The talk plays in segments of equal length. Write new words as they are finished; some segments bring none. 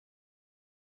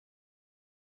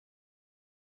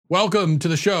Welcome to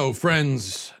the show,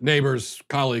 friends, neighbors,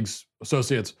 colleagues,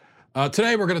 associates.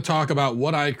 Today we're going to talk about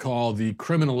what I call the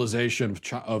criminalization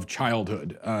of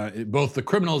childhood, both the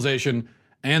criminalization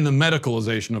and the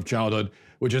medicalization of childhood,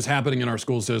 which is happening in our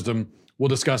school system. We'll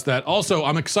discuss that. Also,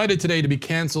 I'm excited today to be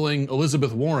canceling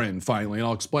Elizabeth Warren finally, and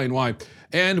I'll explain why.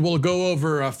 And we'll go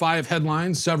over 5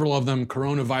 headlines, several of them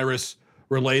coronavirus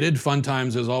related, fun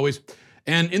times as always.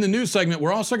 And in the news segment,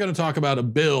 we're also going to talk about a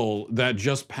bill that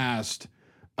just passed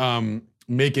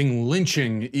making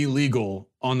lynching illegal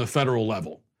on the federal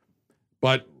level.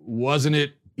 But wasn't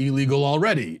it illegal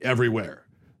already everywhere?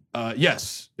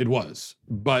 Yes, it was.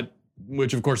 But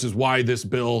which of course is why this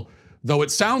bill, though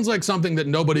it sounds like something that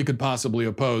nobody could possibly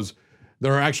oppose,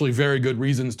 there are actually very good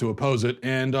reasons to oppose it,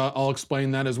 and I'll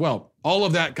explain that as well. All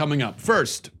of that coming up.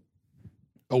 First,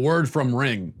 a word from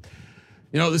Ring.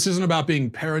 You know, this isn't about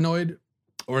being paranoid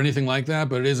or anything like that,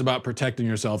 but it is about protecting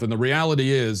yourself. And the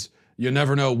reality is, you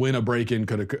never know when a break-in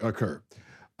could occur.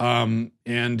 And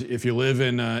if you live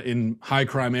in high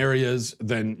crime areas,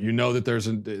 then you know that there's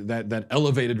that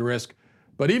elevated risk.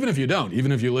 But even if you don't,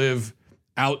 even if you live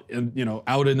out in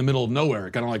the middle of nowhere,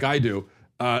 kind of like I do,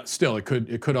 still it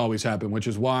could always happen, which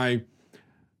is why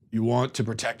you want to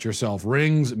protect yourself.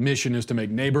 Ring's mission is to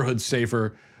make neighborhoods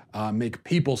safer, make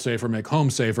people safer, make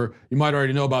homes safer. You might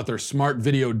already know about their smart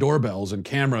video doorbells and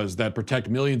cameras that protect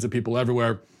millions of people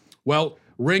everywhere. Well,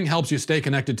 Ring helps you stay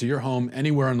connected to your home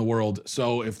anywhere in the world.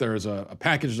 So if there's a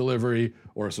package delivery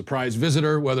or a surprise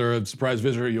visitor, whether a surprise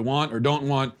visitor you want or don't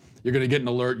want, you're going to get an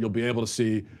alert. You'll be able to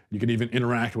see. You can even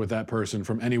interact with that person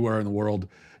from anywhere in the world.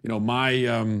 You know,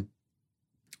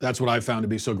 that's what I've found to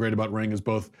be so great about Ring is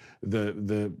both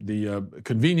the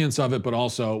convenience of it, but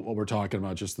also what we're talking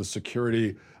about, just the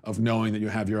security of knowing that you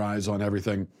have your eyes on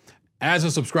everything. As a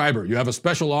subscriber, you have a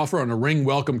special offer on a Ring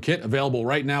welcome kit available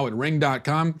right now at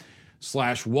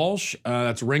ring.com/Walsh.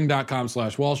 That's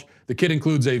ring.com/Walsh. The kit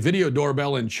includes a video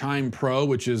doorbell and Chime Pro,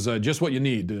 which is just what you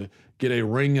need to get a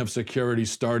ring of security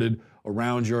started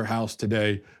around your house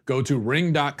today. Go to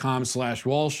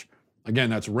ring.com/Walsh.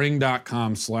 Again, that's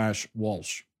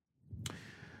ring.com/Walsh.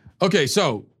 Okay,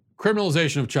 so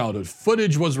criminalization of childhood.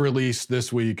 Footage was released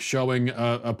this week showing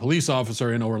a police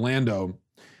officer in Orlando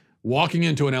walking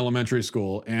into an elementary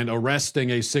school and arresting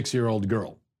a 6-year-old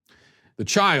girl. The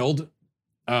child,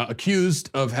 accused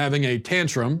of having a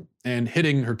tantrum and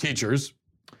hitting her teachers,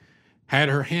 had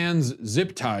her hands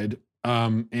zip-tied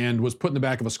and was put in the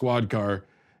back of a squad car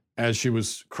as she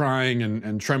was crying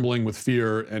and trembling with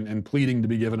fear and pleading to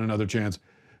be given another chance.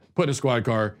 Put in a squad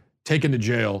car, taken to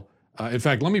jail. In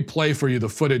fact, let me play for you the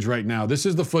footage right now. This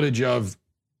is the footage of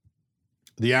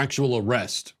the actual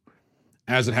arrest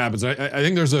as it happens. I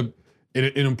think there's an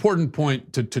important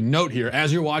point to note here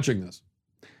as you're watching this,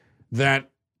 that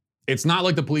it's not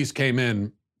like the police came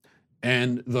in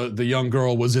and the young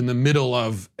girl was in the middle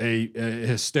of a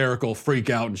hysterical freak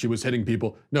out and she was hitting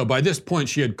people. No, by this point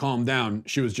she had calmed down.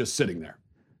 She was just sitting there.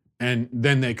 And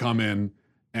then they come in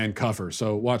and cuff her.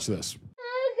 So watch this.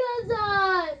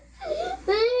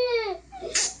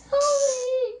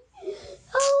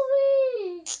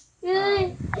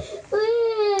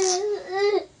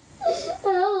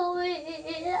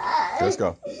 Let's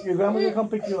go. Your grandma will come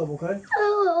pick you up, okay?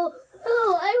 Oh,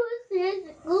 I was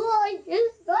in school. I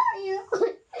just got you.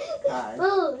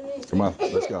 Come on,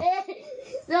 let's go.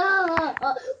 No,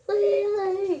 please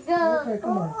let me go. Okay,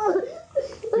 come on.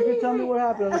 You can tell me what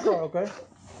happened in the car, okay?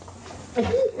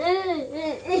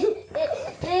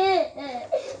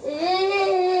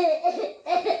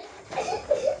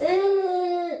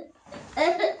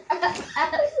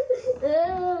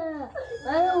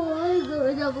 I don't want to go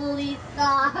to the police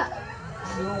car.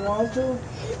 You don't want to?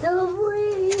 No,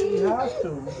 please. You have to.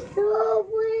 No,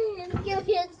 please. Give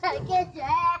me a second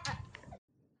chance.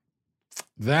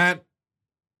 That,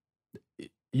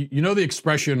 you know the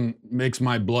expression makes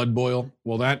my blood boil?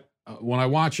 Well, that, when I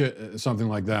watch something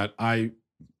like that, I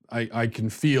can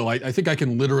feel, I think I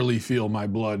can literally feel my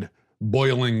blood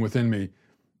boiling within me.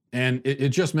 And it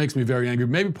just makes me very angry.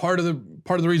 Maybe part of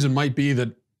the reason might be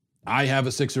that I have a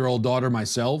 6-year-old daughter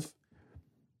myself,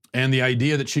 and the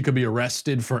idea that she could be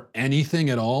arrested for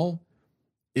anything at all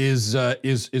is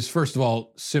first of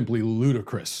all simply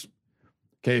ludicrous.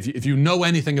 Okay, if you know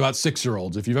anything about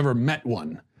 6-year-olds, if you've ever met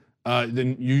one,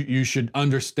 then you should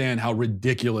understand how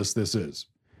ridiculous this is.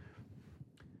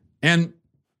 And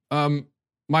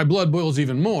my blood boils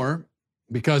even more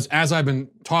because as I've been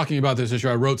talking about this issue,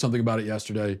 I wrote something about it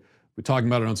yesterday. We're talking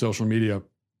about it on social media.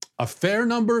 A fair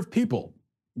number of people,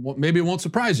 maybe it won't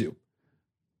surprise you,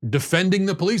 defending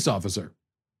the police officer.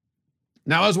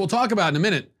 Now, as we'll talk about in a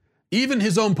minute, even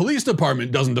his own police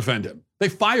department doesn't defend him. They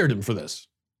fired him for this,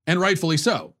 and rightfully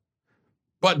so.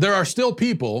 But there are still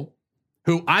people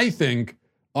who I think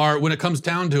are, when it comes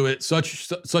down to it, such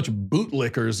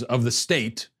bootlickers of the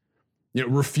state,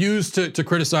 refuse to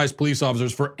criticize police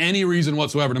officers for any reason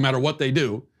whatsoever, no matter what they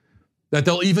do, that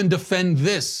they'll even defend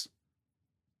this,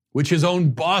 which his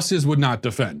own bosses would not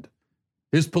defend.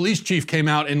 His police chief came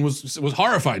out and was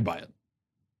horrified by it.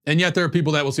 And yet there are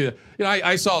people that will see that.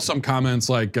 I saw some comments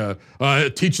like,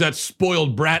 teach that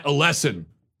spoiled brat a lesson.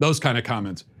 Those kind of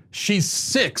comments. She's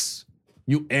 6,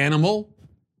 you animal,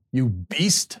 you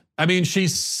beast. I mean,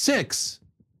 she's 6.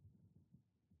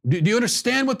 Do you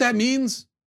understand what that means?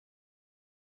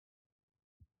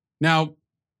 Now,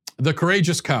 the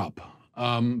courageous cop,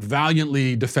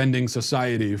 valiantly defending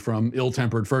society from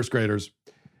ill-tempered first graders,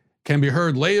 can be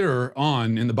heard later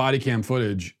on in the body cam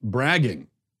footage bragging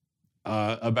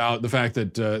about the fact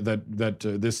that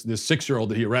this 6-year-old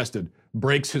that he arrested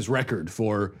breaks his record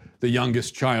for the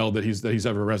youngest child that he's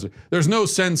ever arrested. There's no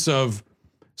sense of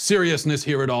seriousness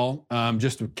here at all,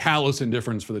 just callous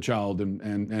indifference for the child,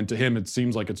 and to him it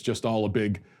seems like it's just all a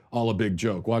big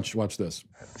joke. Watch this.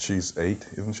 She's 8,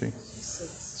 isn't she?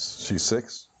 She's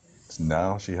 6.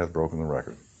 Now she has broken the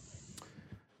record.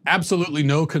 Absolutely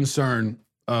no concern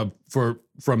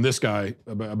from this guy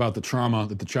about the trauma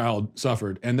that the child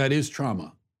suffered, and that is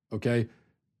trauma, okay?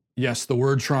 Yes, the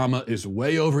word trauma is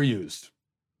way overused.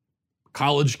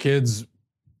 College kids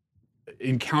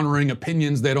encountering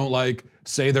opinions they don't like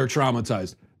say they're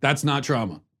traumatized. That's not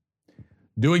trauma.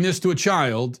 Doing this to a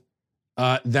child,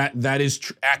 that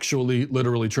is actually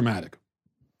literally traumatic.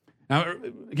 Now,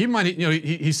 keep in mind,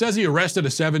 he says he arrested a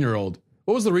 7-year-old.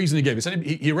 What was the reason he gave? He said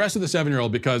he arrested the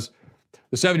 7-year-old because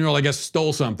the 7-year-old, I guess,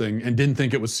 stole something and didn't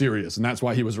think it was serious, and that's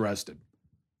why he was arrested.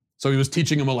 So he was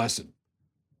teaching him a lesson.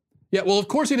 Yeah, well, of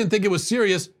course he didn't think it was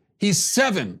serious. He's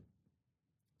 7.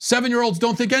 7-year-olds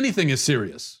don't think anything is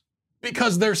serious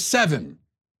because they're 7.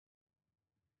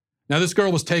 Now, this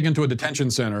girl was taken to a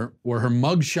detention center where her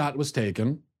mugshot was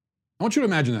taken. I want you to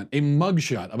imagine that, a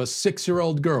mugshot of a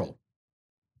 6-year-old girl.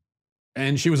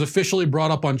 And she was officially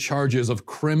brought up on charges of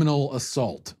criminal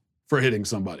assault for hitting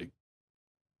somebody. I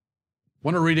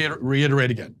want to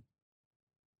reiterate again.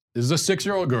 This is a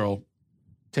 6-year-old girl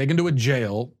taken to a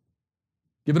jail,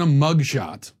 given a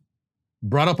mugshot,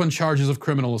 brought up on charges of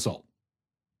criminal assault.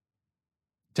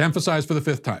 To emphasize for the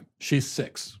 5th time, she's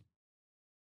 6.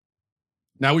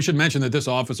 Now, we should mention that this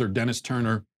officer, Dennis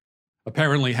Turner,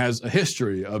 apparently has a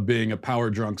history of being a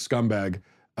power-drunk scumbag.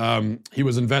 He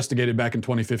was investigated back in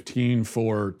 2015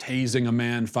 for tasing a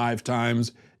man 5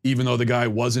 times, even though the guy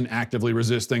wasn't actively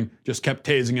resisting, just kept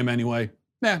tasing him anyway.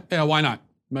 Yeah, why not?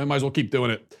 Might as well keep doing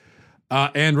it.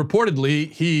 And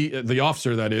reportedly, the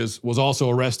officer that is, was also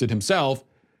arrested himself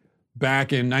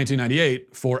back in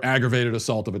 1998 for aggravated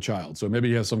assault of a child. So maybe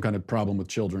he has some kind of problem with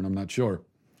children, I'm not sure.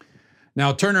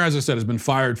 Now, Turner, as I said, has been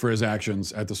fired for his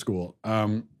actions at the school.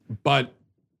 But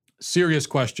serious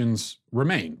questions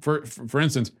remain. For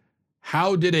instance,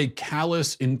 how did a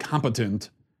callous incompetent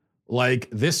like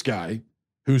this guy,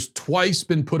 who's twice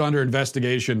been put under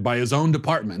investigation by his own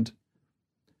department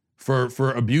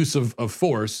for abuse of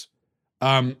force,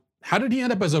 how did he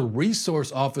end up as a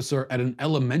resource officer at an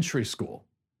elementary school?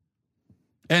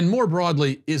 And more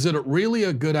broadly, is it really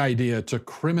a good idea to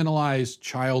criminalize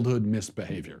childhood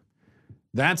misbehavior?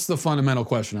 That's the fundamental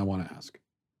question I want to ask.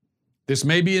 This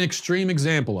may be an extreme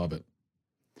example of it,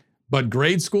 but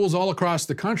grade schools all across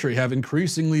the country have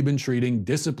increasingly been treating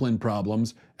discipline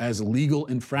problems as legal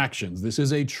infractions. This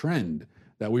is a trend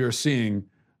that we are seeing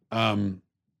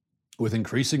with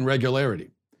increasing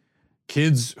regularity.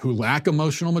 Kids who lack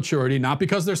emotional maturity, not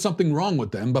because there's something wrong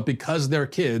with them, but because they're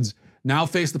kids, now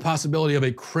face the possibility of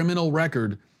a criminal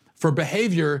record for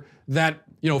behavior that,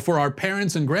 for our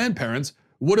parents and grandparents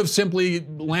would have simply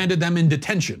landed them in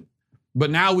detention. But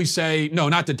now we say, no,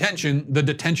 not detention, the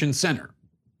detention center.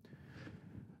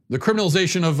 The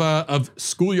criminalization of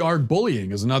schoolyard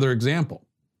bullying is another example.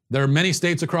 There are many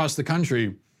states across the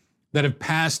country that have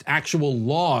passed actual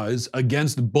laws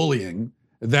against bullying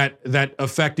that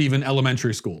affect even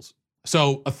elementary schools.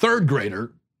 So a 3rd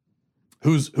grader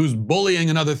who's bullying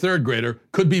another 3rd grader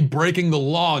could be breaking the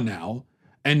law now,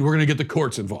 and we're going to get the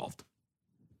courts involved.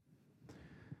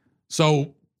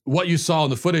 So what you saw in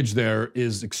the footage there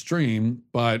is extreme,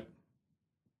 but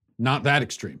not that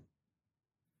extreme.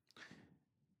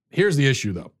 Here's the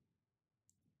issue, though.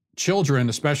 Children,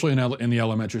 especially in the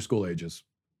elementary school ages,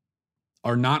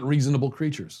 are not reasonable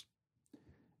creatures.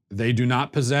 They do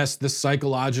not possess the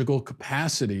psychological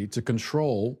capacity to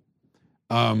control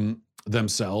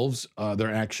themselves,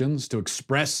 their actions, to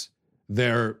express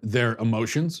their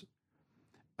emotions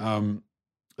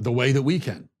the way that we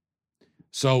can.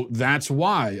 So that's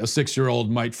why a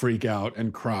 6-year-old might freak out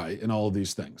and cry and all of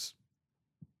these things.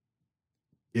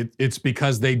 It's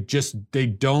because they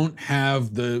don't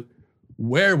have the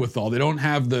wherewithal. They don't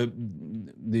have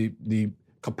the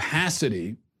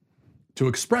capacity to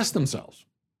express themselves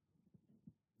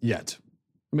yet.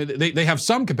 I mean, they have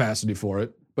some capacity for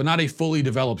it, but not a fully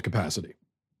developed capacity.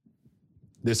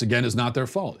 This, again, is not their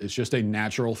fault. It's just a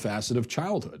natural facet of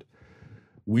childhood.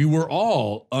 We were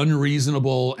all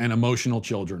unreasonable and emotional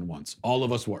children once. All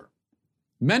of us were.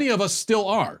 Many of us still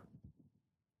are.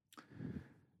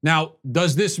 Now,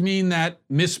 does this mean that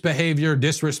misbehavior,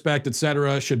 disrespect,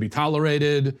 etc., should be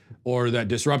tolerated, or that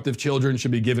disruptive children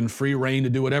should be given free rein to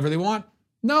do whatever they want?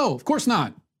 No, of course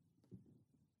not.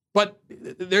 But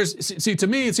to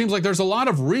me, it seems like there's a lot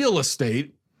of real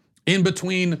estate in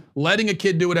between letting a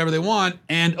kid do whatever they want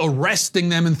and arresting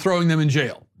them and throwing them in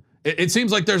jail. It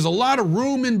seems like there's a lot of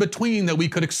room in between that we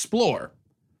could explore.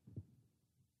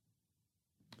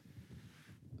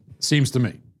 Seems to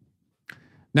me.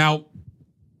 Now,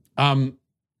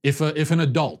 if an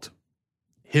adult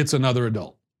hits another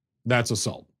adult, that's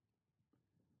assault.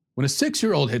 When a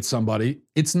 6-year-old hits somebody,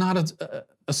 it's not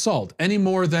assault any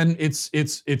more than it's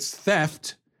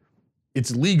theft.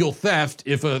 It's legal theft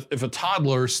if a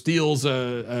toddler steals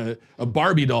a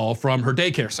Barbie doll from her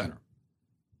daycare center.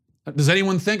 Does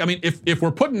anyone think? I mean, if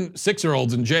we're putting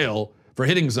 6-year-olds in jail for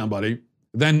hitting somebody,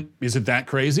 then is it that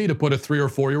crazy to put a 3 or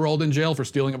 4-year-old in jail for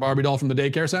stealing a Barbie doll from the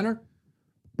daycare center?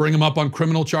 Bring them up on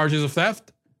criminal charges of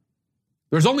theft?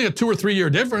 There's only a 2 or 3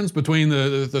 year difference between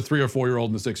the 3 or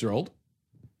 4-year-old and the 6-year-old.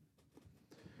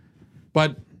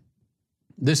 But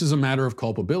this is a matter of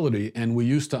culpability, and we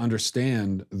used to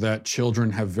understand that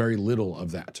children have very little of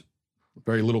that.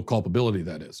 Very little culpability,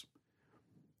 that is.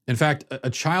 In fact, a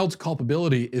child's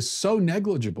culpability is so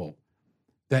negligible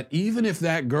that even if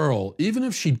that girl, even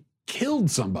if she killed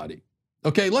somebody,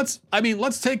 okay, let's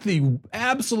take the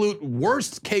absolute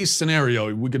worst case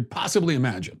scenario we could possibly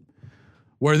imagine,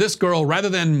 where this girl, rather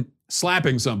than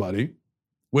slapping somebody,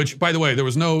 which, by the way, there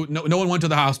was no one went to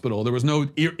the hospital, there was no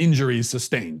injuries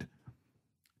sustained.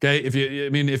 Okay,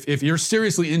 if you're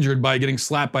seriously injured by getting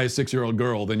slapped by a 6-year-old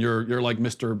girl, then you're like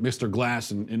Mr.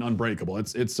 Glass in Unbreakable.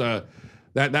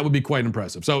 That would be quite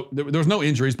impressive. So there was no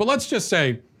injuries, but let's just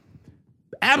say,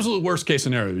 absolute worst case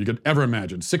scenario you could ever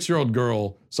imagine. 6-year-old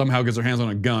girl somehow gets her hands on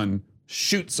a gun,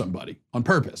 shoots somebody on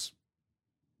purpose.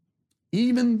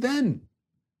 Even then,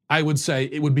 I would say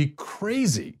it would be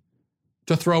crazy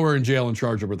to throw her in jail and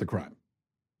charge her with the crime.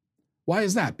 Why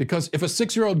is that? Because if a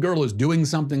 6-year-old girl is doing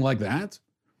something like that,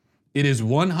 it is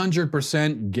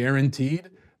 100% guaranteed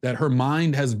that her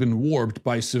mind has been warped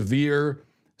by severe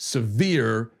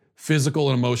physical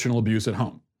and emotional abuse at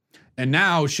home. And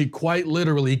now she quite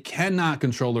literally cannot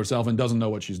control herself and doesn't know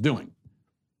what she's doing.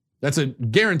 That's a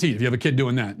guarantee. If you have a kid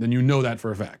doing that, then you know that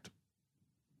for a fact.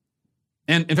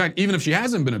 And in fact, even if she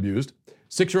hasn't been abused,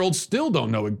 6-year-olds still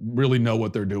don't really know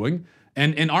what they're doing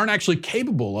and aren't actually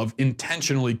capable of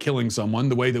intentionally killing someone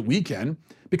the way that we can,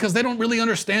 because they don't really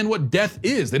understand what death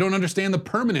is. They don't understand the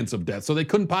permanence of death, so they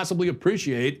couldn't possibly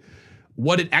appreciate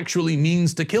what it actually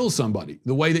means to kill somebody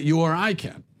the way that you or I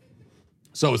can.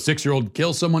 So a 6-year-old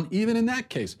kills someone, even in that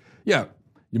case, yeah,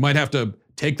 you might have to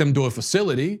take them to a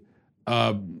facility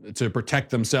to protect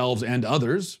themselves and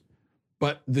others,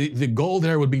 but the goal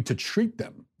there would be to treat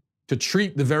them, to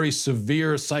treat the very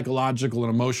severe psychological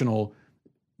and emotional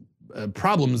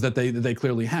problems that they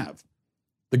clearly have.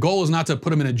 The goal is not to put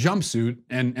them in a jumpsuit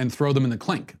and throw them in the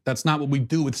clink. That's not what we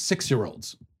do with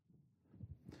 6-year-olds.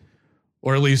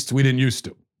 Or at least we didn't used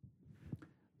to.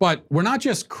 But we're not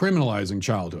just criminalizing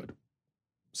childhood.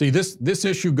 See, this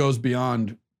issue goes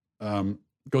beyond,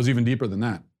 goes even deeper than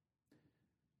that.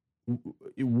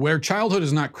 Where childhood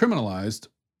is not criminalized,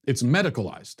 it's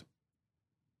medicalized.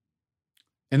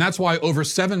 And that's why over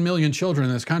 7 million children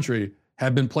in this country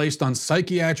have been placed on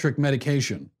psychiatric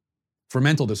medication for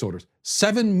mental disorders.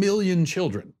 7 million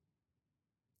children.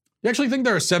 You actually think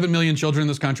there are 7 million children in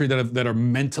this country that are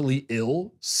mentally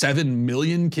ill? 7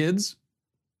 million kids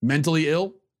mentally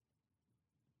ill?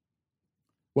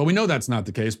 Well, we know that's not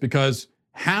the case because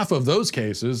half of those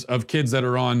cases of kids that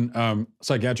are on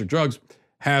psychiatric drugs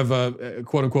have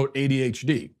quote unquote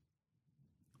ADHD.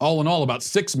 All in all, about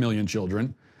 6 million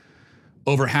children,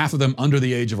 over half of them under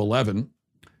the age of 11,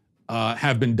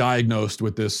 have been diagnosed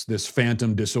with this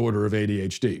phantom disorder of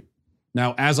ADHD.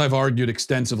 Now, as I've argued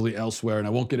extensively elsewhere, and I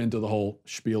won't get into the whole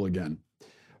spiel again,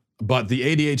 but the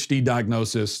ADHD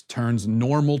diagnosis turns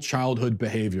normal childhood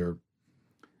behavior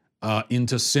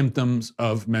into symptoms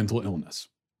of mental illness.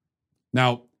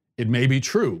 Now, it may be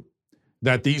true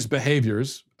that these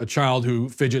behaviors, a child who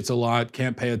fidgets a lot,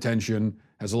 can't pay attention,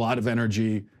 has a lot of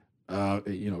energy,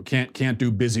 can't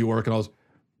do busy work and all this.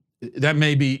 That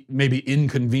may be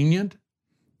inconvenient.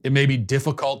 It may be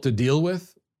difficult to deal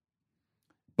with,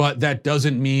 but that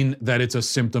doesn't mean that it's a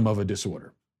symptom of a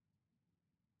disorder.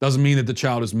 Doesn't mean that the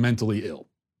child is mentally ill.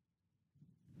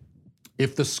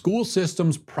 If the school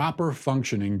system's proper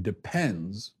functioning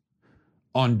depends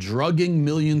on drugging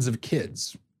millions of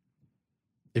kids,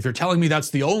 if you're telling me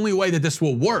that's the only way that this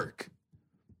will work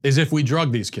is if we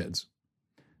drug these kids,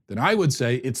 then I would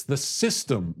say it's the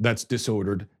system that's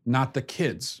disordered, not the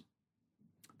kids.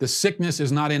 The sickness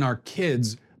is not in our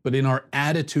kids, but in our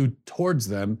attitude towards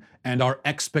them and our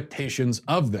expectations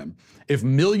of them. If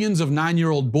millions of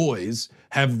 9-year-old boys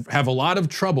have a lot of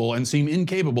trouble and seem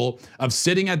incapable of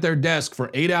sitting at their desk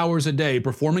for 8 hours a day,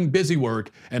 performing busy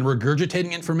work and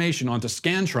regurgitating information onto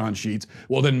Scantron sheets,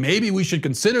 well, then maybe we should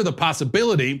consider the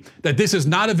possibility that this is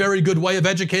not a very good way of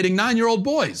educating 9-year-old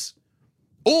boys.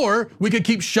 Or we could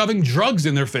keep shoving drugs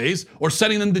in their face or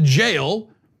sending them to jail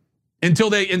until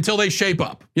they shape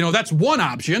up. That's one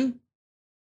option.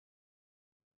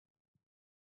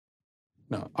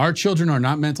 No, our children are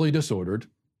not mentally disordered.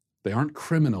 They aren't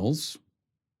criminals.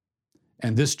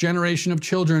 And this generation of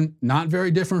children, not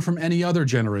very different from any other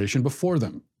generation before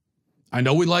them. I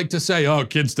know we like to say, oh,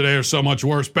 kids today are so much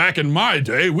worse. Back in my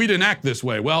day, we didn't act this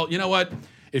way. Well, you know what?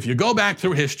 If you go back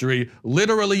through history,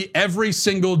 literally every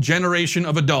single generation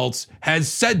of adults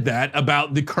has said that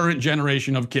about the current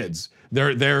generation of kids,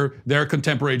 their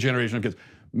contemporary generation of kids.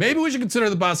 Maybe we should consider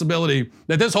the possibility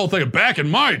that this whole thing of back in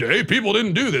my day, people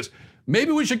didn't do this.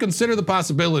 Maybe we should consider the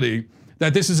possibility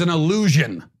that this is an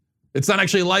illusion. It's not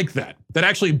actually like that. That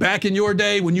actually back in your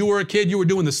day, when you were a kid, you were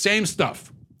doing the same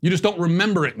stuff. You just don't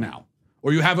remember it now.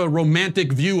 Or you have a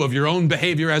romantic view of your own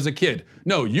behavior as a kid.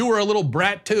 No, you were a little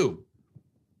brat too.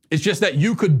 It's just that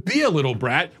you could be a little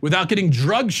brat without getting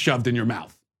drugs shoved in your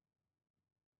mouth.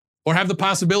 Or have the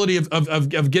possibility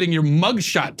of getting your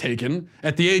mugshot taken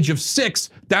at the age of 6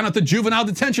 down at the juvenile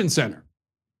detention center.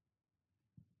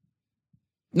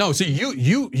 No, see,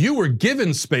 you were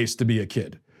given space to be a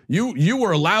kid. You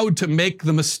were allowed to make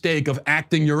the mistake of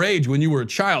acting your age when you were a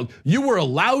child. You were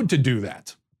allowed to do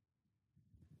that.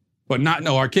 But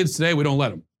our kids today, we don't let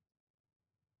them.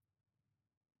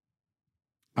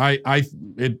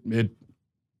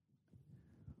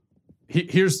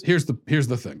 Here's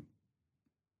the thing.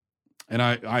 And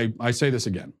I say this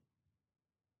again.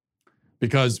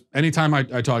 Because anytime I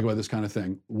talk about this kind of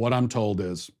thing, what I'm told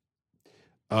is,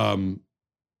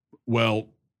 well,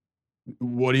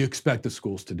 what do you expect the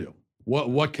schools to do?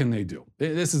 What can they do?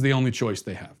 This is the only choice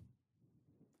they have.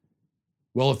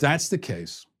 Well, if that's the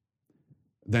case,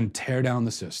 then tear down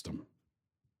the system.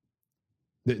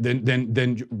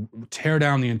 Then tear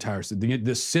down the entire system.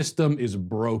 The system is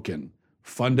broken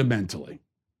fundamentally,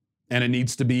 and it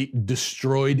needs to be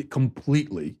destroyed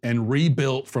completely and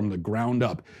rebuilt from the ground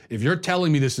up. If you're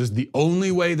telling me this is the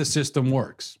only way the system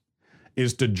works,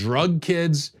 is to drug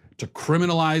kids, to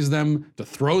criminalize them, to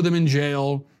throw them in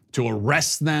jail, to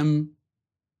arrest them,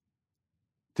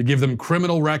 to give them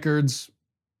criminal records,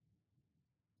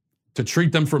 to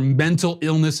treat them for mental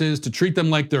illnesses, to treat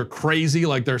them like they're crazy,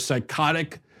 like they're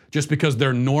psychotic, just because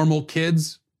they're normal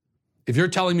kids. If you're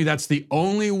telling me that's the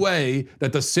only way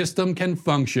that the system can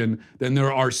function, then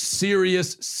there are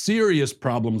serious, serious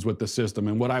problems with the system.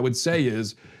 And what I would say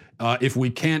is, if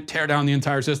we can't tear down the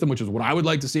entire system, which is what I would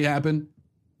like to see happen,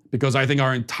 because I think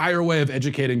our entire way of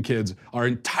educating kids, our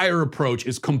entire approach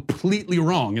is completely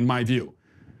wrong in my view.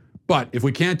 But if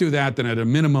we can't do that, then at a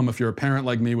minimum, if you're a parent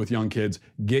like me with young kids,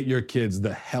 get your kids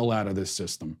the hell out of this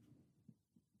system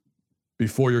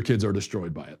before your kids are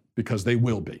destroyed by it, because they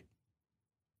will be.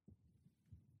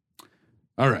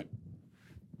 All right,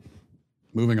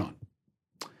 moving on.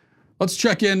 Let's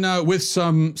check in with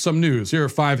some news. Here are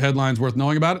 5 headlines worth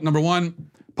knowing about it. Number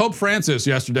 1, Pope Francis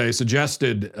yesterday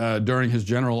suggested during his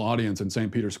general audience in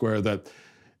St. Peter's Square that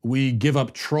we give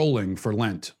up trolling for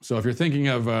Lent. So if you're thinking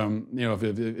of,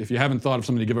 if you haven't thought of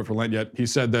something to give up for Lent yet, he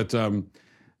said that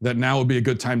that now would be a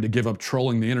good time to give up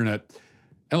trolling the internet.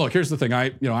 And look, here's the thing.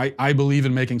 I believe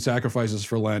in making sacrifices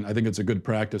for Lent. I think it's a good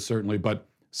practice, certainly, but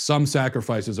some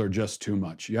sacrifices are just too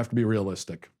much. You have to be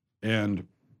realistic. And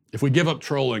if we give up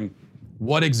trolling,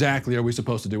 what exactly are we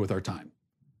supposed to do with our time?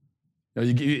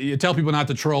 You tell people not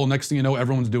to troll, next thing you know,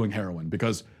 everyone's doing heroin,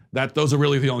 because those are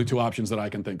really the only 2 options that I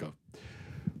can think of.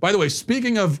 By the way,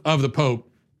 speaking of the Pope,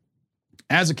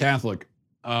 as a Catholic,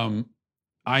 I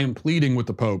am pleading with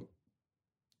the Pope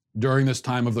during this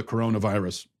time of the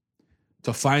coronavirus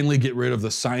to finally get rid of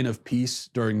the sign of peace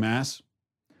during Mass.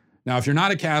 Now, if you're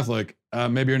not a Catholic,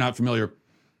 maybe you're not familiar,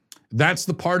 that's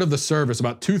the part of the service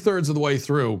about 2/3 of the way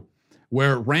through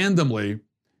where randomly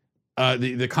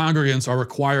the congregants are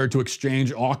required to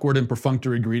exchange awkward and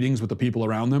perfunctory greetings with the people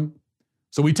around them.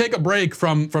 So we take a break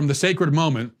from the sacred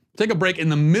moment, take a break in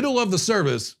the middle of the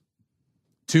service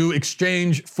to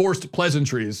exchange forced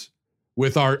pleasantries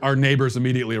with our neighbors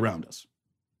immediately around us.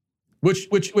 Which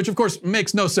of course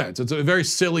makes no sense. It's a very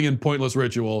silly and pointless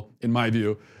ritual, in my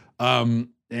view,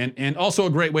 and also a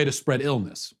great way to spread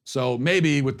illness. So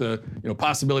maybe with the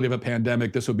possibility of a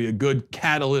pandemic, this would be a good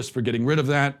catalyst for getting rid of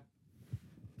that.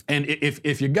 And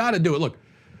if you got to do it, look,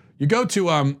 you go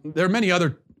to there are many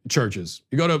other churches.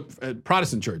 You go to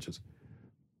Protestant churches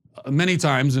many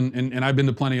times, and I've been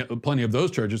to plenty of those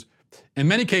churches. In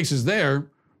many cases,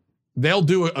 they'll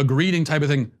do a greeting type of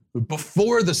thing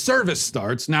before the service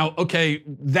starts. Now, okay,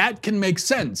 that can make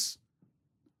sense.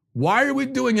 Why are we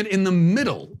doing it in the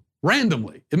middle,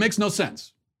 randomly? It makes no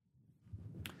sense.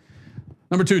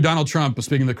 Number 2, Donald Trump,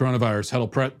 speaking of the coronavirus,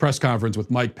 held a press conference with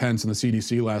Mike Pence and the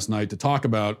CDC last night to talk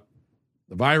about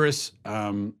the virus.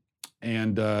 And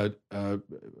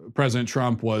President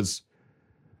Trump was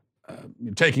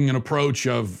taking an approach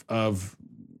of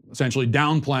essentially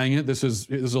downplaying it. This is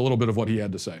a little bit of what he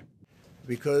had to say.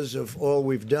 Because of all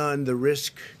we've done, the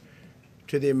risk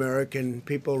to the American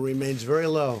people remains very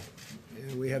low.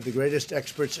 And we have the greatest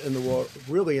experts in the world,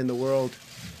 really in the world,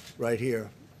 right here.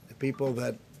 The people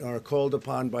that are called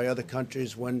upon by other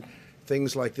countries when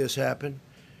things like this happen.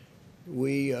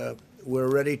 We're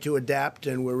ready to adapt,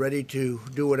 and we're ready to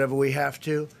do whatever we have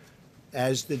to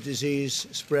as the disease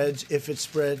spreads, if it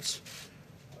spreads.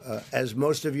 As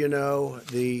most of you know,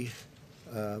 the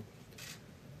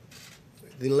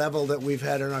level that we've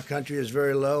had in our country is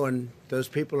very low, and those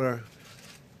people are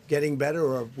getting better,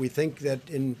 or we think that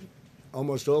in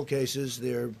almost all cases,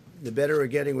 the better are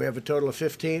getting. We have a total of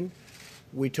 15.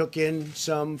 We took in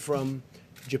some from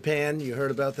Japan. You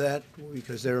heard about that,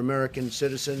 because they're American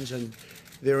citizens and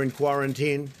they're in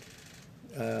quarantine.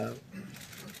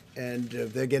 And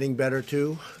they're getting better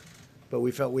too. But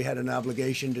we felt we had an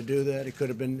obligation to do that. It could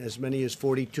have been as many as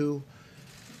 42.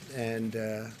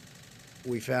 And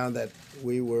we found that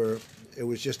it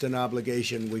was just an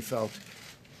obligation we felt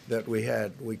that we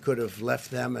had. We could have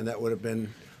left them, and that would have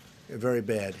been very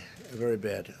bad,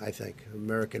 I think,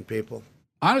 American people.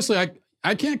 Honestly,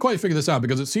 I can't quite figure this out,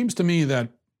 because it seems to me that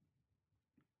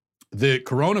the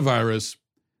coronavirus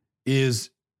is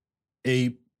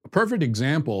a perfect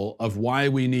example of why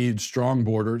we need strong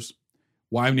borders,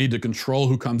 why we need to control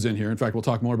who comes in here. In fact, we'll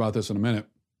talk more about this in a minute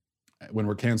when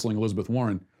we're canceling Elizabeth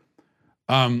Warren.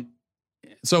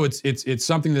 So it's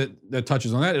something that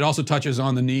touches on that. It also touches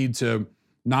on the need to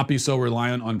not be so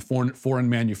reliant on foreign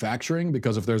manufacturing,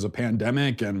 because if there's a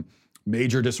pandemic and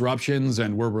major disruptions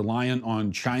and we're reliant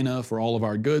on China for all of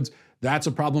our goods, that's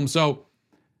a problem. So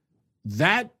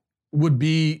that would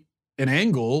be an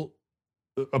angle,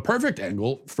 a perfect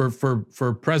angle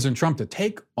for President Trump to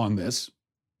take on this,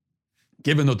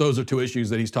 given that those are two issues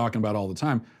that he's talking about all the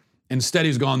time. Instead,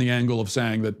 he's gone the angle of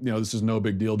saying that, this is no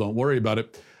big deal, don't worry about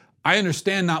it. I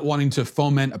understand not wanting to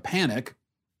foment a panic.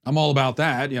 I'm all about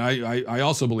that. I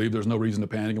also believe there's no reason to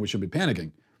panic and we should be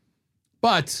panicking.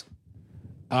 But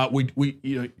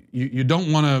you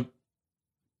don't want to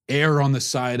err on the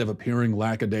side of appearing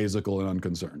lackadaisical and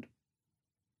unconcerned.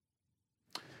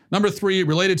 Number 3,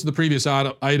 related to the previous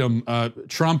item,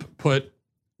 Trump put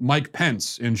Mike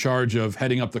Pence in charge of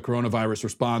heading up the coronavirus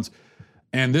response,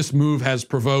 and this move has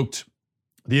provoked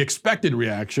the expected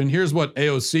reaction. Here's what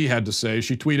AOC had to say.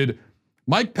 She tweeted,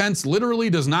 "Mike Pence literally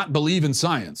does not believe in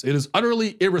science. It is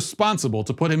utterly irresponsible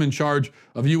to put him in charge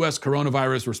of U.S.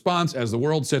 coronavirus response as the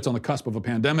world sits on the cusp of a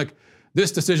pandemic.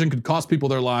 This decision could cost people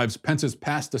their lives. Pence's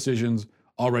past decisions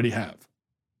already have."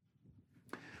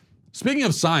 Speaking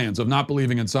of science, of not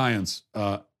believing in science,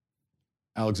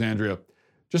 Alexandria,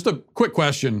 just a quick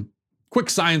question, quick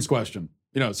science question.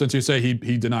 Since you say he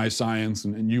denies science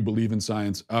and you believe in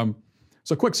science.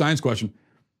 So quick science question.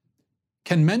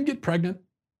 Can men get pregnant?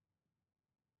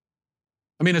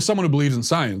 I mean, as someone who believes in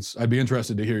science, I'd be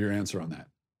interested to hear your answer on that.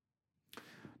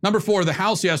 Number 4, the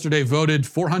House yesterday voted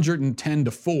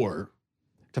 410-4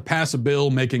 to pass a bill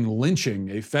making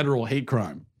lynching a federal hate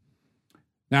crime.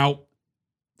 Now,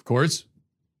 of course,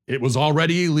 it was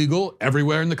already illegal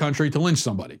everywhere in the country to lynch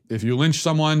somebody. If you lynch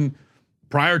someone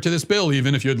prior to this bill,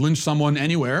 even if you had lynched someone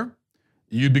anywhere,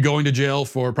 you'd be going to jail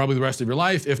for probably the rest of your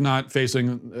life, if not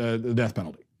facing the death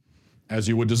penalty, as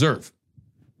you would deserve.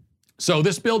 So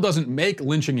this bill doesn't make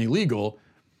lynching illegal,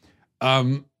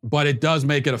 but it does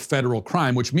make it a federal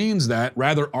crime, which means that,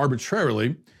 rather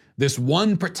arbitrarily, this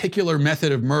one particular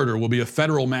method of murder will be a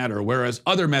federal matter, whereas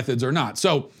other methods are not.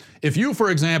 So if you,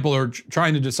 for example, are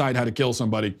trying to decide how to kill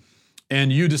somebody,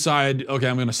 and you decide, okay,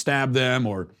 I'm going to stab them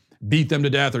or beat them to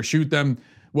death or shoot them.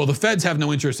 Well, the feds have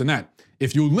no interest in that.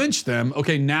 If you lynch them,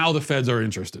 okay, now the feds are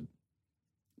interested.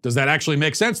 Does that actually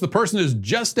make sense? The person is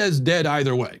just as dead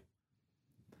either way.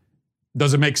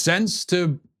 Does it make sense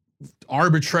to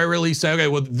arbitrarily say, okay,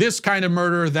 well, this kind of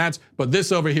murder, but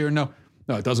this over here, no.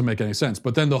 No, it doesn't make any sense.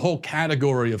 But then the whole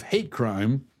category of hate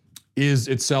crime is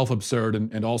itself absurd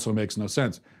and also makes no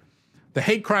sense. The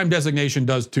hate crime designation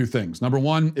does two things. Number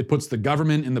one, it puts the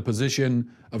government in the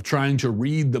position of trying to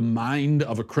read the mind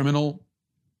of a criminal.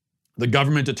 The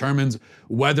government determines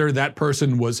whether that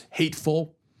person was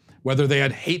hateful, whether they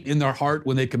had hate in their heart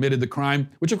when they committed the crime,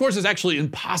 which of course is actually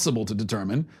impossible to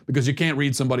determine because you can't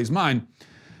read somebody's mind.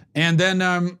 And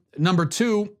then number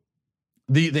two,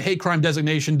 the hate crime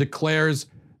designation declares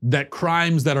that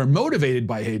crimes that are motivated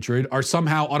by hatred are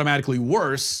somehow automatically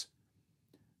worse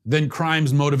than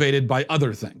crimes motivated by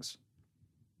other things.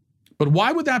 But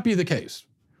why would that be the case?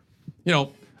 You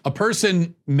know, a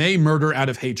person may murder out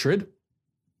of hatred,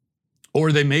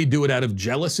 or they may do it out of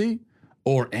jealousy,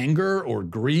 or anger, or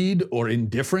greed, or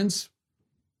indifference.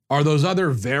 Are those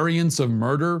other variants of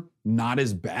murder not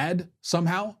as bad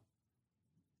somehow?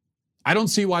 I don't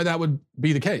see why that would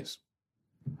be the case.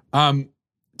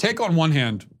 Take on one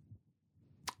hand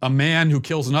a man who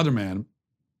kills another man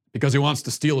because he wants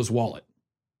to steal his wallet,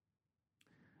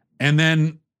 and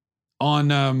then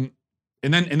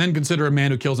consider a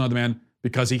man who kills another man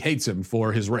because he hates him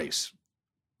for his race,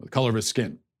 the color of his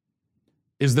skin.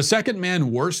 Is the second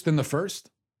man worse than the first?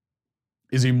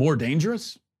 Is he more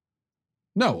dangerous?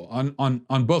 No,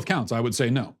 on both counts, I would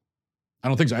say no. I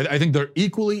don't think so. I think they're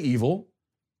equally evil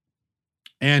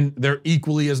and they're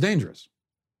equally as dangerous.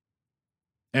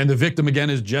 And the victim, again,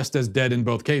 is just as dead in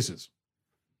both cases.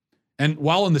 And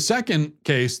while in the second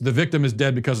case, the victim is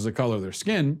dead because of the color of their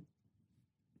skin,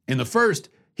 in the first,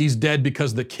 he's dead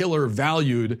because the killer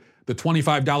valued the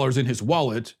 $25 in his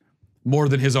wallet more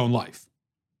than his own life.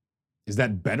 Is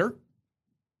that better?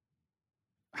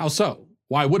 How so?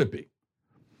 Why would it be?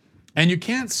 And you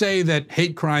can't say that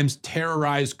hate crimes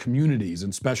terrorize communities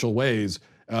in special ways,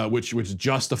 which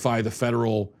justify the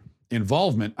federal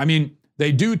involvement. I mean,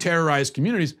 they do terrorize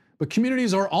communities, but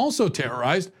communities are also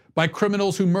terrorized by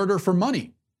criminals who murder for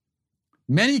money.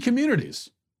 Many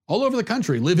communities all over the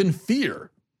country live in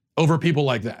fear over people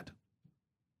like that.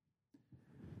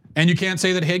 And you can't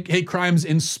say that hate crimes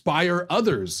inspire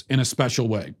others in a special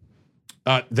way.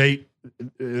 That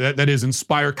is,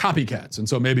 inspire copycats. And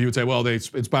so maybe you would say, well, they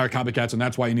inspire copycats and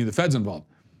that's why you need the feds involved.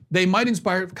 They might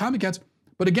inspire copycats,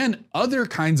 but again, other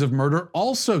kinds of murder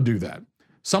also do that.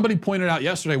 Somebody pointed out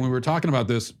yesterday when we were talking about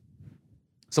this,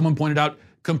 someone pointed out,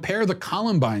 compare the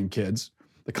Columbine kids,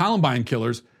 the Columbine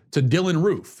killers, to Dylann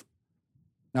Roof.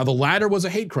 Now, the latter was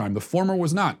a hate crime. The former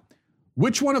was not.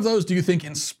 Which one of those do you think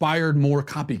inspired more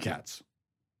copycats?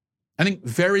 I think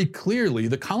very clearly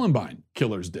the Columbine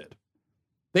killers did.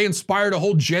 They inspired a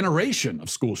whole generation of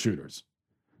school shooters.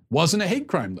 Wasn't a hate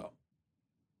crime, though.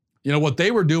 You know, what they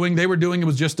were doing, it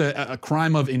was just a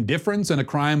crime of indifference and a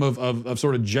crime of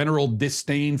sort of general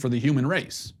disdain for the human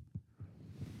race.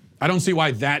 I don't see why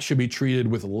that should be treated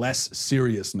with less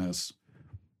seriousness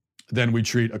than we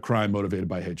treat a crime motivated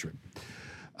by hatred.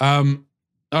 All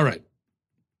right.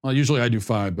 Well, usually I do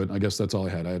 5, but I guess that's all I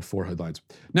had. I had 4 headlines.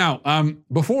 Now,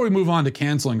 before we move on to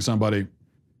canceling somebody,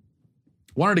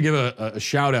 wanted to give a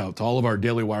shout out to all of our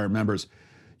Daily Wire members.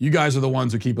 You guys are the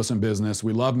ones who keep us in business.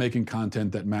 We love making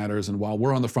content that matters. And while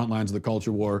we're on the front lines of the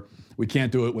culture war, we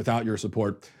can't do it without your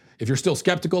support. If you're still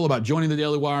skeptical about joining the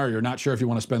Daily Wire, you're not sure if you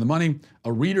want to spend the money,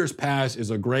 a Reader's Pass is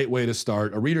a great way to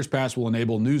start. A Reader's Pass will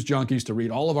enable news junkies to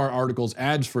read all of our articles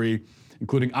ads-free,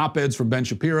 including op-eds from Ben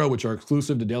Shapiro, which are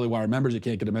exclusive to Daily Wire members. You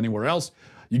can't get them anywhere else.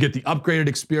 You get the upgraded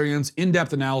experience,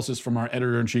 in-depth analysis from our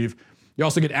editor-in-chief. You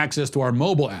also get access to our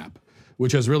mobile app,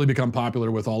 which has really become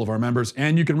popular with all of our members.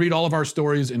 And you can read all of our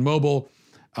stories in mobile.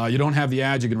 You don't have the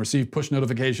ads. You can receive push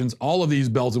notifications. All of these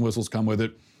bells and whistles come with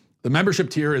it. The membership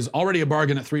tier is already a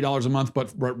bargain at $3 a month,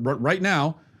 but right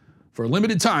now, for a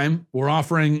limited time, we're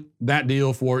offering that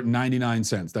deal for 99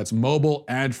 cents. That's mobile,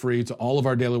 ad-free to all of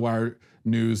our Daily Wire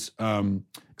news,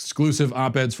 exclusive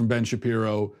op-eds from Ben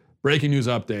Shapiro, breaking news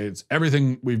updates,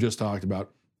 everything we've just talked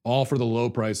about, all for the low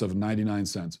price of 99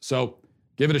 cents. So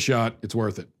give it a shot. It's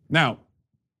worth it. Now,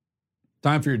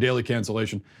 time for your daily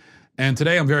cancellation. And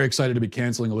today I'm very excited to be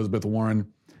canceling Elizabeth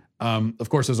Warren. Of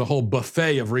course, there's a whole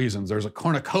buffet of reasons. There's a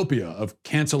cornucopia of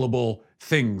cancelable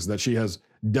things that she has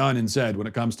done and said when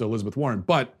it comes to Elizabeth Warren.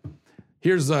 But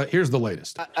Here's the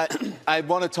latest. I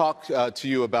want to talk to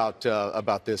you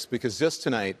about this because just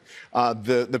tonight,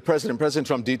 President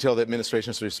Trump detailed the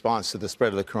administration's response to the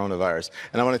spread of the coronavirus,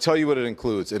 and I want to tell you what it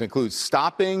includes. It includes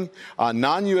stopping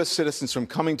non-U.S. citizens from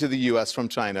coming to the U.S. from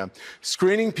China,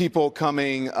 screening people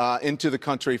coming into the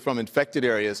country from infected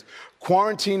areas,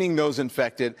 quarantining those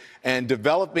infected, and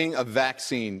developing a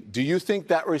vaccine. Do you think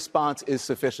that response is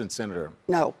sufficient, Senator?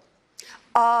 No,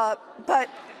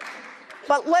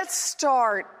 But let's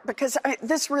start, because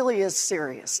this really is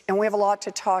serious, and we have a lot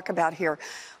to talk about here.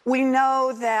 We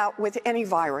know that with any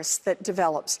virus that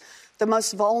develops, the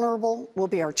most vulnerable will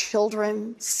be our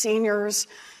children, seniors,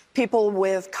 people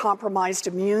with compromised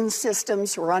immune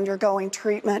systems who are undergoing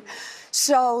treatment.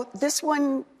 So this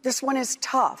one is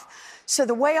tough. So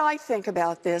the way I think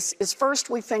about this is first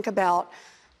we think about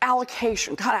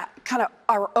allocation, kind of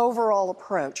our overall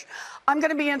approach. I'm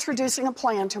going to be introducing a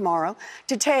plan tomorrow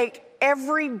to take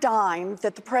every dime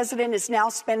that the president is now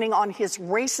spending on his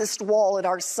racist wall at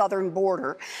our southern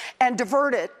border and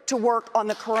divert it to work on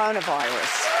the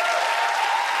coronavirus.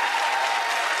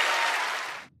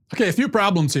 Okay, a few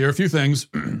problems here, a few things.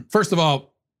 First of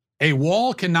all, a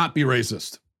wall cannot be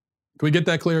racist. Can we get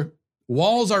that clear?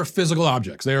 Walls are physical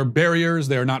objects. They are barriers.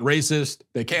 They are not racist.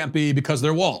 They can't be because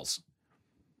they're walls.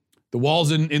 The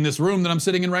walls in this room that I'm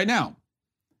sitting in right now,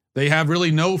 they have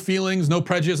really no feelings, no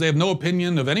prejudice. They have no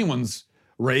opinion of anyone's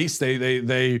race.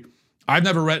 I've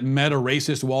never met a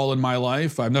racist wall in my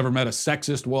life. I've never met a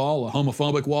sexist wall, a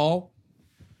homophobic wall.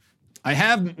 I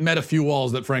have met a few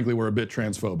walls that frankly were a bit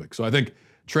transphobic. So I think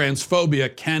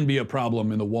transphobia can be a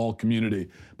problem in the wall community.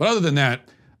 But other than that,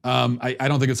 I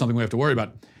don't think it's something we have to worry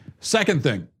about. Second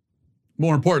thing,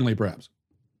 more importantly perhaps,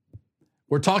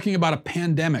 we're talking about a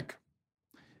pandemic.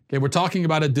 Okay, we're talking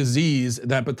about a disease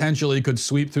that potentially could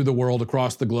sweep through the world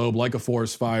across the globe like a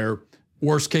forest fire.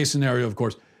 Worst case scenario, of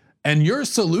course. And your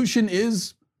solution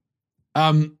is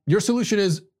to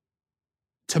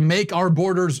make our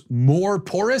borders more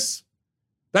porous?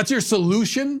 That's your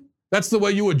solution? That's the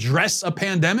way you address a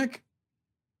pandemic?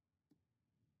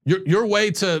 Your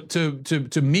way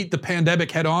to meet the pandemic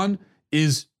head on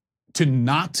is to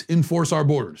not enforce our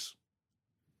borders.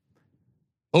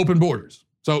 Open borders.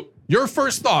 So your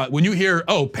first thought when you hear,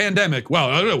 oh, pandemic,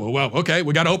 okay,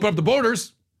 we got to open up the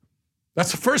borders.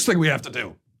 That's the first thing we have to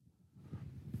do.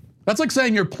 That's like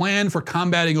saying your plan for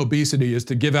combating obesity is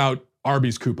to give out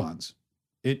Arby's coupons.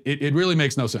 It really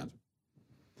makes no sense.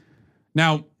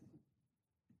 Now,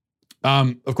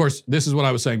 of course, this is what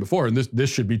I was saying before, and this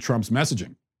should be Trump's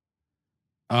messaging.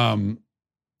 And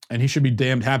he should be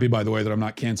damned happy, by the way, that I'm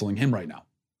not canceling him right now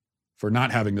for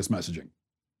not having this messaging.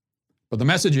 But the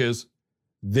message is,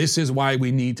 this is why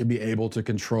we need to be able to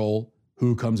control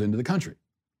who comes into the country.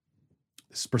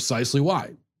 This is precisely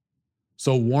why.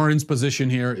 So Warren's position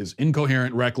here is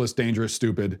incoherent, reckless, dangerous,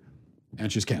 stupid,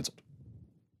 and she's canceled.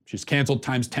 She's canceled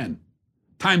times 10,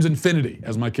 times infinity,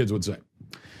 as my kids would say.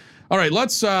 All right,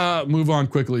 let's move on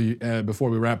quickly before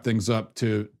we wrap things up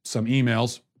to some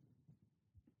emails.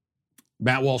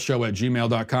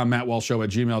 MattWalshShow@gmail.com.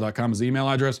 MattWalshShow@gmail.com is the email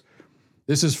address.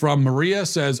 This is from Maria,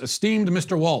 says, Esteemed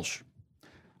Mr. Walsh,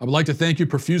 I would like to thank you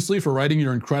profusely for writing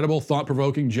your incredible,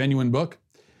 thought-provoking, genuine book,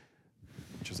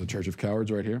 which is The Church of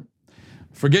Cowards right here.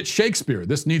 Forget Shakespeare.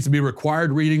 This needs to be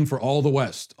required reading for all the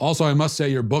West. Also, I must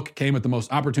say your book came at the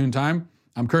most opportune time.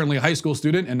 I'm currently a high school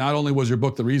student, and not only was your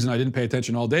book the reason I didn't pay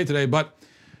attention all day today, but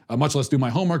much less do my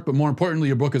homework, but more importantly,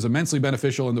 your book is immensely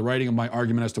beneficial in the writing of my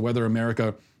argument as to whether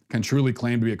America can truly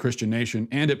claim to be a Christian nation,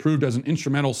 and it proved as an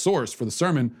instrumental source for the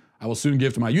sermon I will soon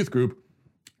give to my youth group.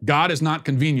 God is not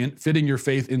convenient, fitting your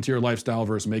faith into your lifestyle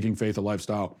versus making faith a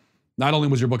lifestyle. Not only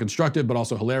was your book instructive, but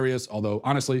also hilarious, although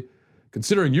honestly,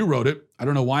 considering you wrote it, I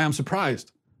don't know why I'm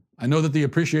surprised. I know that the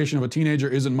appreciation of a teenager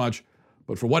isn't much,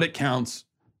 but for what it counts,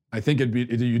 I think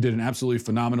you did an absolutely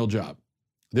phenomenal job.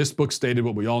 This book stated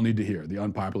what we all need to hear, the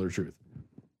unpopular truth.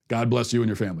 God bless you and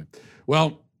your family.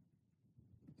 Well,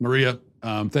 Maria,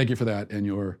 thank you for that, and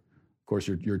of course,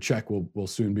 your check will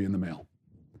soon be in the mail.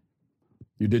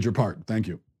 You did your part. Thank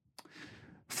you.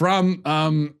 From,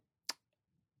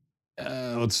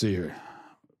 let's see here.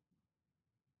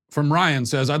 From Ryan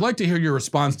says, I'd like to hear your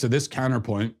response to this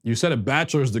counterpoint. You said a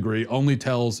bachelor's degree only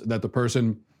tells that the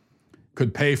person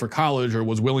could pay for college or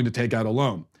was willing to take out a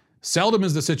loan. Seldom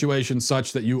is the situation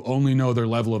such that you only know their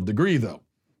level of degree, though.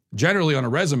 Generally, on a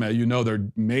resume, you know their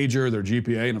major, their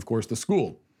GPA, and of course, the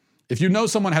school. If you know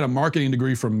someone had a marketing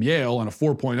degree from Yale and a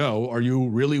 4.0, are you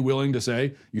really willing to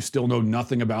say you still know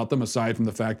nothing about them aside from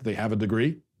the fact that they have a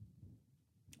degree?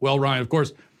 Well, Ryan, of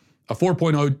course, a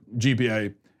 4.0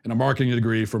 GPA and a marketing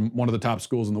degree from one of the top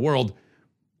schools in the world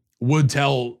would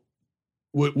tell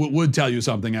would tell you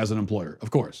something as an employer,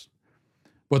 of course.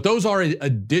 But those are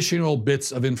additional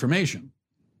bits of information.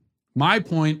 My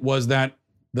point was that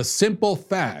the simple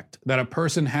fact that a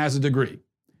person has a degree,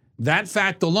 that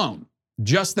fact alone,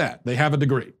 just that, they have a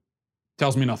degree,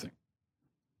 tells me nothing.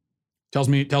 Tells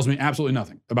me absolutely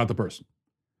nothing about the person.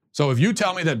 So if you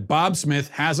tell me that Bob Smith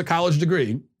has a college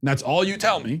degree, and that's all you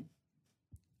tell me,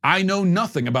 I know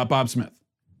nothing about Bob Smith.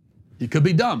 He could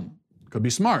be dumb, could be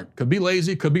smart, could be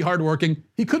lazy, could be hardworking.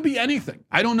 He could be anything.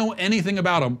 I don't know anything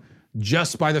about him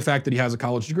just by the fact that he has a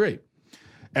college degree.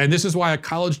 And this is why a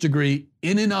college degree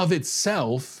in and of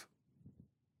itself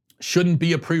shouldn't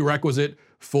be a prerequisite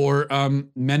for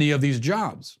many of these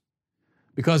jobs.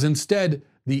 Because instead,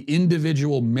 the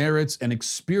individual merits and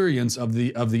experience of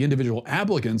the individual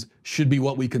applicants should be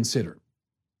what we consider.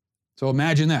 So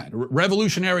imagine that,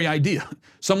 revolutionary idea.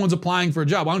 Someone's applying for a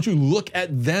job. Why don't you look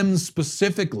at them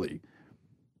specifically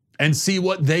and see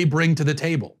what they bring to the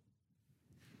table?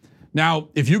 Now,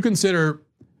 if you consider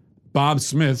Bob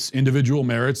Smith's individual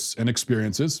merits and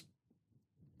experiences,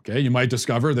 okay, you might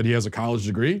discover that he has a college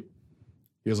degree,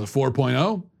 he has a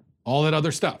 4.0, all that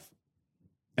other stuff.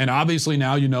 And obviously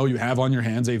now you know you have on your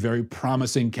hands a very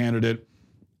promising candidate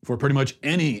for pretty much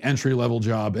any entry-level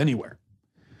job anywhere.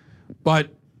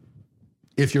 But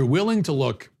if you're willing to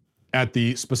look at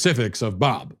the specifics of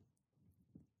Bob,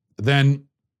 then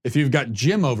if you've got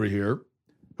Jim over here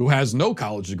who has no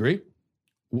college degree,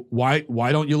 why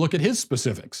don't you look at his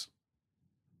specifics?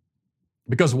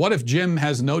 Because what if Jim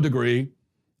has no degree,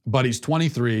 but he's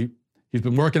 23, he's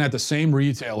been working at the same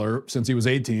retailer since he was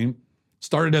 18,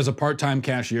 started as a part-time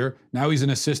cashier, now he's an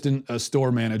assistant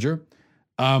store manager.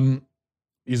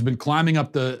 He's been climbing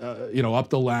up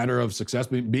the ladder of success,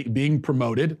 being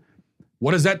promoted.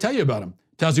 What does that tell you about him?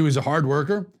 It tells you he's a hard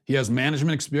worker, he has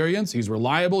management experience, he's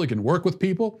reliable, he can work with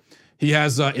people, he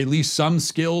has at least some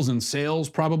skills in sales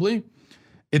probably.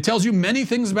 It tells you many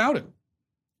things about him.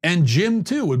 And Jim,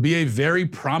 too, would be a very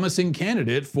promising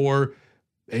candidate for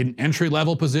an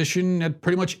entry-level position at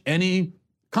pretty much any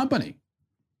company.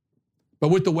 But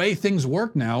with the way things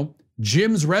work now,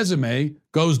 Jim's resume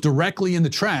goes directly in the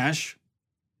trash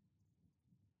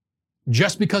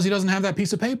just because he doesn't have that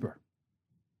piece of paper.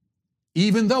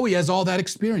 Even though he has all that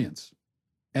experience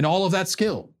and all of that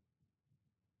skill.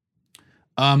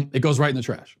 It goes right in the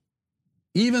trash.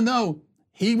 Even though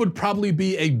he would probably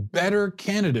be a better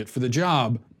candidate for the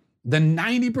job than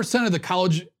 90% of the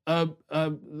college,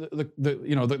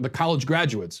 the college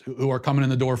graduates who are coming in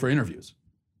the door for interviews.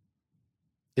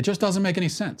 It just doesn't make any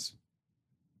sense.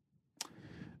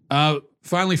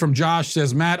 Finally, from Josh,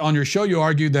 says, Matt, on your show you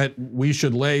argued that we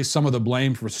should lay some of the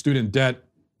blame for student debt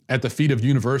at the feet of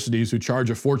universities who charge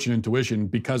a fortune in tuition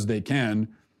because they can,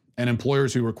 and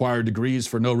employers who require degrees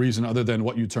for no reason other than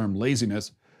what you term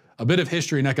laziness. A bit of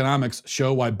history and economics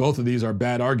show why both of these are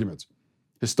bad arguments.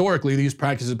 Historically, these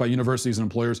practices by universities and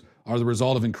employers are the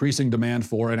result of increasing demand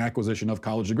for and acquisition of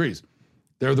college degrees.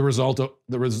 They're the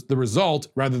result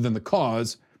rather than the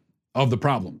cause of the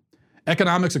problem.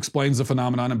 Economics explains the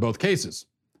phenomenon in both cases.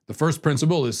 The first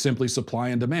principle is simply supply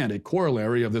and demand. A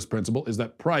corollary of this principle is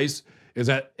that price is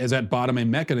at bottom a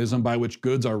mechanism by which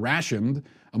goods are rationed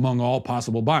among all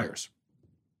possible buyers.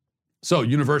 So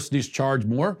universities charge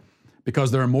more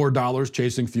because there are more dollars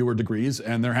chasing fewer degrees,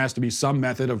 and there has to be some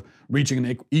method of reaching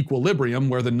an equilibrium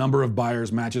where the number of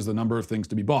buyers matches the number of things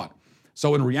to be bought.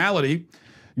 So in reality,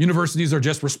 universities are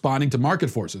just responding to market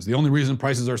forces. The only reason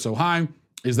prices are so high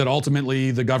is that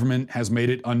ultimately the government has made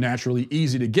it unnaturally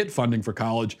easy to get funding for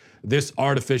college, this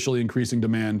artificially increasing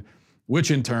demand,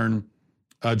 which in turn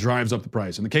drives up the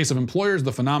price. In the case of employers,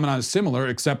 the phenomenon is similar,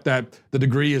 except that the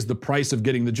degree is the price of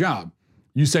getting the job.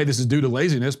 You say this is due to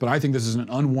laziness, but I think this is an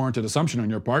unwarranted assumption on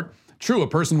your part. True, a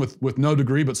person with no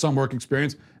degree but some work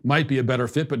experience might be a better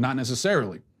fit, but not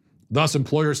necessarily. Thus,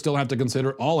 employers still have to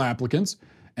consider all applicants,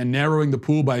 and narrowing the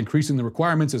pool by increasing the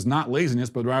requirements is not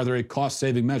laziness, but rather a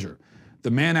cost-saving measure.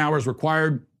 The man hours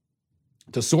required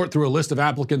to sort through a list of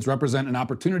applicants represent an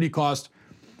opportunity cost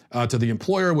to the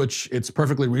employer, which it's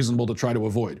perfectly reasonable to try to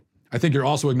avoid. I think you're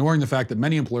also ignoring the fact that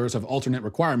many employers have alternate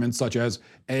requirements, such as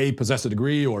A, possess a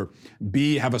degree, or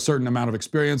B, have a certain amount of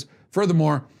experience.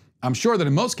 Furthermore, I'm sure that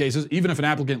in most cases, even if an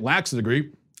applicant lacks a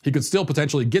degree, he could still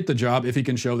potentially get the job if he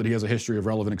can show that he has a history of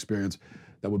relevant experience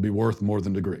that would be worth more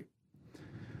than a degree.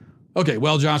 Okay,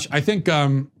 well, Josh, I think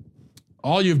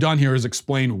all you've done here is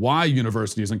explain why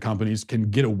universities and companies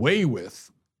can get away with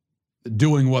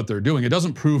doing what they're doing. It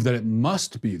doesn't prove that it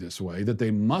must be this way, that they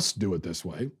must do it this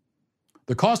way.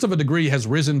 The cost of a degree has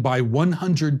risen by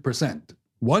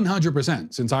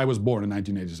 100% since I was born in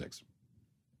 1986.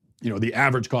 The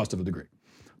average cost of a degree.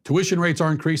 Tuition rates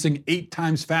are increasing 8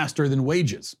 times faster than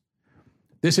wages.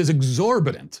 This is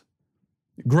exorbitant,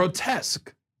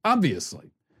 grotesque,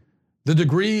 obviously. The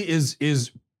degree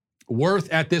is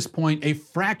worth at this point a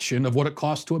fraction of what it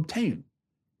costs to obtain.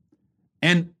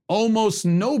 And almost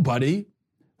nobody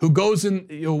who goes in,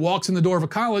 walks in the door of a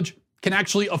college can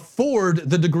actually afford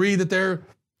the degree that they're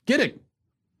getting.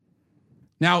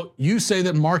 Now, you say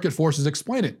that market forces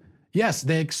explain it. Yes,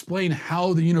 they explain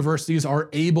how the universities are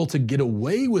able to get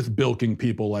away with bilking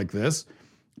people like this,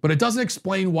 but it doesn't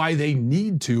explain why they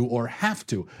need to or have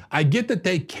to. I get that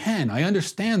they can. I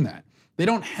understand that. They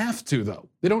don't have to, though.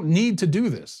 They don't need to do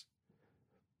this.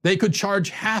 They could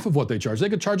charge half of what they charge. They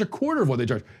could charge a quarter of what they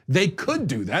charge. They could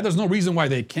do that. There's no reason why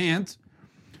they can't.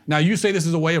 Now, you say this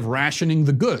is a way of rationing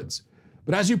the goods.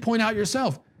 But as you point out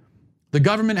yourself, the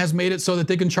government has made it so that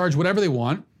they can charge whatever they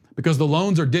want because the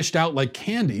loans are dished out like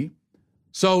candy.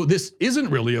 So this isn't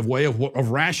really a way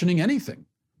of rationing anything.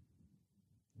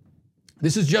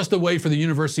 This is just a way for the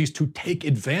universities to take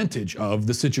advantage of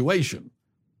the situation.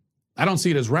 I don't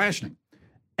see it as rationing.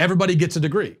 Everybody gets a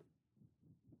degree.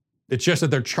 It's just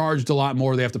that they're charged a lot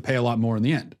more, they have to pay a lot more in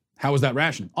the end. How is that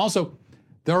rationing? Also,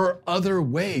 there are other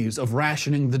ways of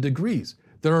rationing the degrees.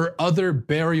 There are other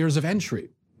barriers of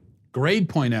entry. Grade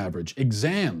point average,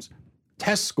 exams,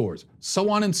 test scores, so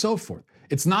on and so forth.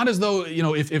 It's not as though,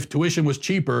 if tuition was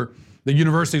cheaper, the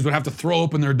universities would have to throw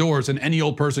open their doors and any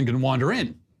old person can wander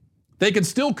in. They can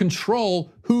still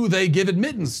control who they give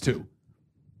admittance to.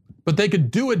 But they could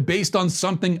do it based on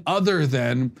something other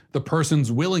than the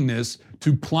person's willingness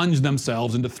to plunge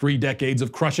themselves into 3 decades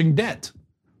of crushing debt.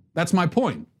 That's my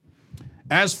point.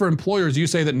 As for employers, you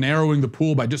say that narrowing the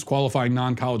pool by disqualifying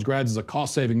non-college grads is a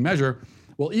cost-saving measure.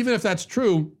 Well, even if that's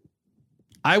true,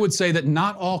 I would say that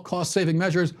not all cost-saving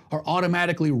measures are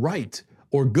automatically right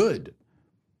or good.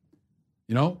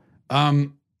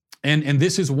 And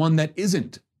this is one that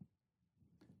isn't.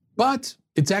 But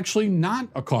it's actually not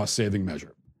a cost-saving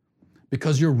measure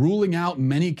because you're ruling out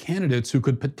many candidates who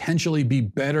could potentially be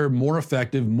better, more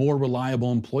effective, more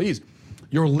reliable employees.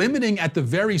 You're limiting at the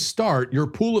very start your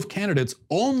pool of candidates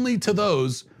only to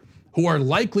those who are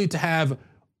likely to have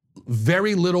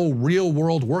very little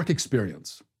real-world work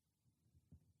experience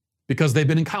because they've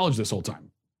been in college this whole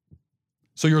time.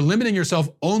 So you're limiting yourself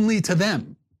only to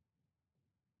them,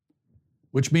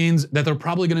 which means that they're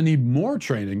probably going to need more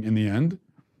training in the end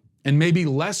and maybe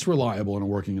less reliable in a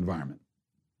working environment.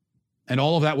 And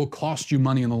all of that will cost you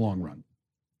money in the long run.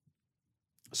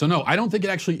 So no, I don't think it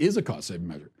actually is a cost-saving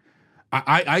measure.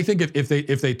 I think if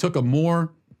they took a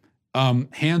more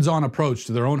hands-on approach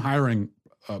to their own hiring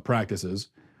practices,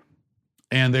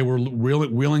 and they were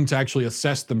willing to actually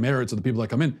assess the merits of the people that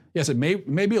come in, yes, it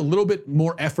may be a little bit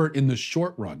more effort in the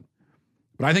short run,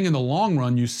 but I think in the long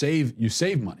run you save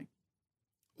money.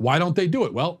 Why don't they do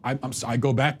it? Well, I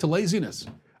go back to laziness.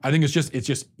 I think it's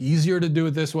just easier to do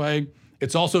it this way.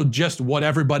 It's also just what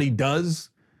everybody does,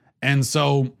 and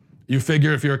so you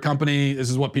figure if you're a company, this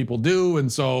is what people do,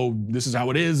 and so this is how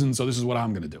it is, and so this is what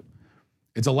I'm going to do.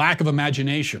 It's a lack of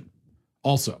imagination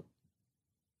also.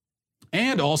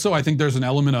 And also, I think there's an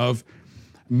element of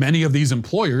many of these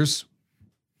employers,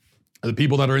 the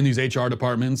people that are in these HR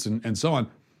departments and so on,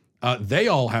 they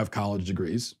all have college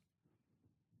degrees.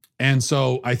 And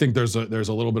so I think there's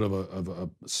a little bit of a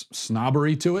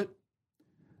snobbery to it.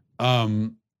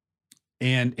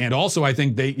 And also I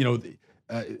think they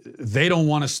don't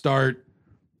want to start,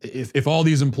 if all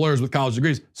these employers with college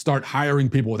degrees start hiring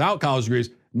people without college degrees,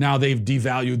 now they've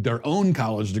devalued their own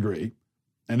college degree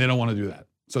and they don't want to do that.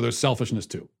 So there's selfishness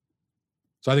too.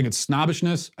 So I think it's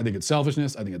snobbishness, I think it's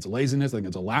selfishness, I think it's laziness, I think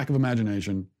it's a lack of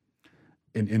imagination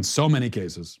in so many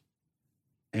cases.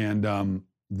 And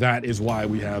that is why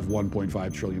we have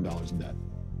 $1.5 trillion in debt.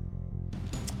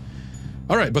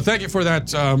 All right, but thank you for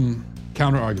that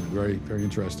counter argument. Very, very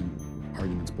interesting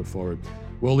arguments put forward.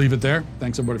 We'll leave it there.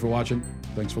 Thanks everybody for watching.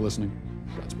 Thanks for listening.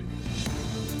 Godspeed.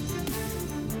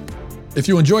 If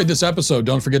you enjoyed this episode,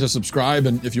 don't forget to subscribe.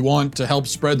 And if you want to help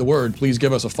spread the word, please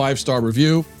give us a 5-star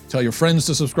review. Tell your friends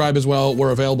to subscribe as well.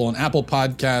 We're available on Apple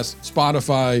Podcasts,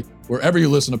 Spotify, wherever you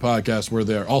listen to podcasts, we're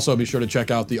there. Also, be sure to check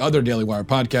out the other Daily Wire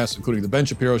podcasts, including The Ben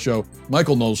Shapiro Show,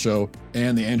 Michael Knowles Show,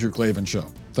 and The Andrew Klavan Show.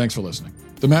 Thanks for listening.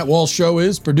 The Matt Walsh Show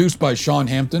is produced by Sean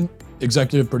Hampton,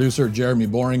 executive producer Jeremy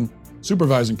Boring,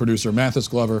 supervising producer Mathis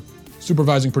Glover,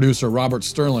 supervising producer Robert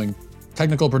Sterling,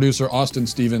 technical producer Austin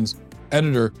Stevens,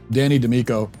 editor Danny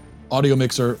D'Amico, audio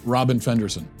mixer Robin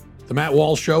Fenderson. The Matt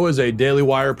Walsh Show is a Daily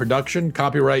Wire production,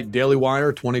 copyright Daily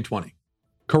Wire 2020.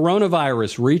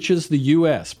 Coronavirus reaches the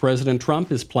U.S. President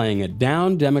Trump is playing it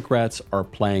down. Democrats are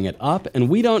playing it up. And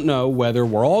we don't know whether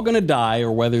we're all going to die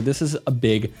or whether this is a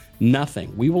big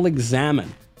nothing. We will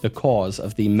examine the cause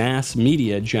of the mass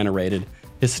media-generated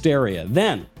hysteria.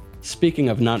 Then, speaking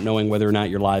of not knowing whether or not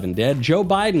you're live and dead, Joe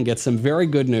Biden gets some very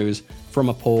good news from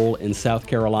a poll in South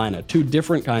Carolina. Two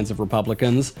different kinds of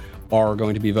Republicans are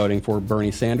going to be voting for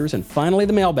Bernie Sanders. And finally,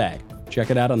 the mailbag. Check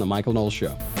it out on The Michael Knowles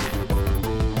Show.